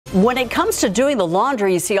When it comes to doing the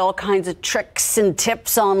laundry, you see all kinds of tricks and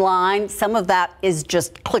tips online. Some of that is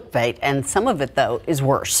just clickbait, and some of it, though, is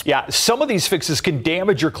worse. Yeah, some of these fixes can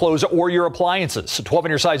damage your clothes or your appliances. 12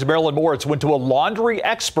 on your side's Marilyn Moritz went to a laundry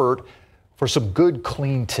expert for some good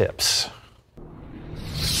clean tips.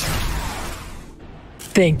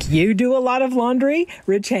 Think you do a lot of laundry?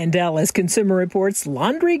 Rich Handel is Consumer Reports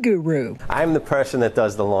laundry guru. I'm the person that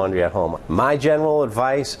does the laundry at home. My general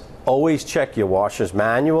advice: always check your washer's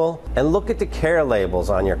manual and look at the care labels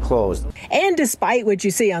on your clothes. And despite what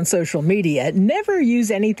you see on social media, never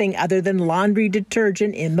use anything other than laundry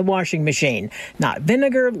detergent in the washing machine. Not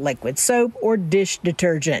vinegar, liquid soap, or dish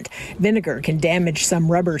detergent. Vinegar can damage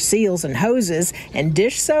some rubber seals and hoses, and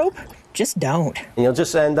dish soap? Just don't. And you'll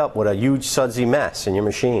just end up with a huge sudsy mess in your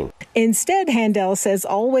machine. Instead, Handel says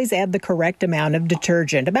always add the correct amount of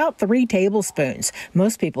detergent, about 3 tablespoons.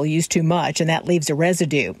 Most people use too much, and that leaves a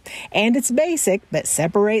residue. And it's basic, but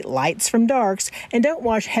separate lights from darks, and don't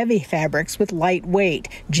wash heavy fabrics with light weight.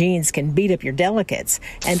 Jeans can beat up your delicates.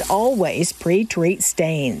 And always pre-treat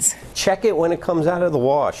stains. Check it when it comes out of the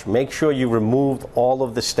wash. Make sure you removed all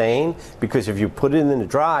of the stain, because if you put it in the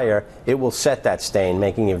dryer, it will set that stain,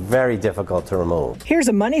 making it very difficult to remove. Here's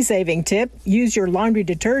a money-saving tip. Use your laundry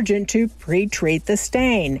detergent to pre-treat the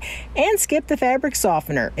stain. And skip the fabric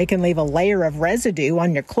softener. It can leave a layer of residue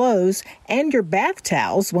on your clothes, and your bath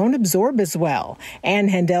towels won't absorb as well. And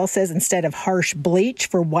Handel says instead of harsh bleach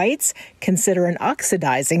for whites, consider an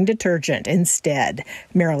oxidizing detergent instead.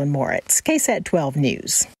 Marilyn Moritz, KSAT 12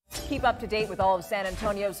 News. Keep up to date with all of San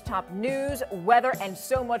Antonio's top news, weather, and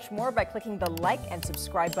so much more by clicking the like and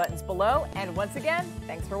subscribe buttons below. And once again,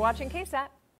 thanks for watching KSAT.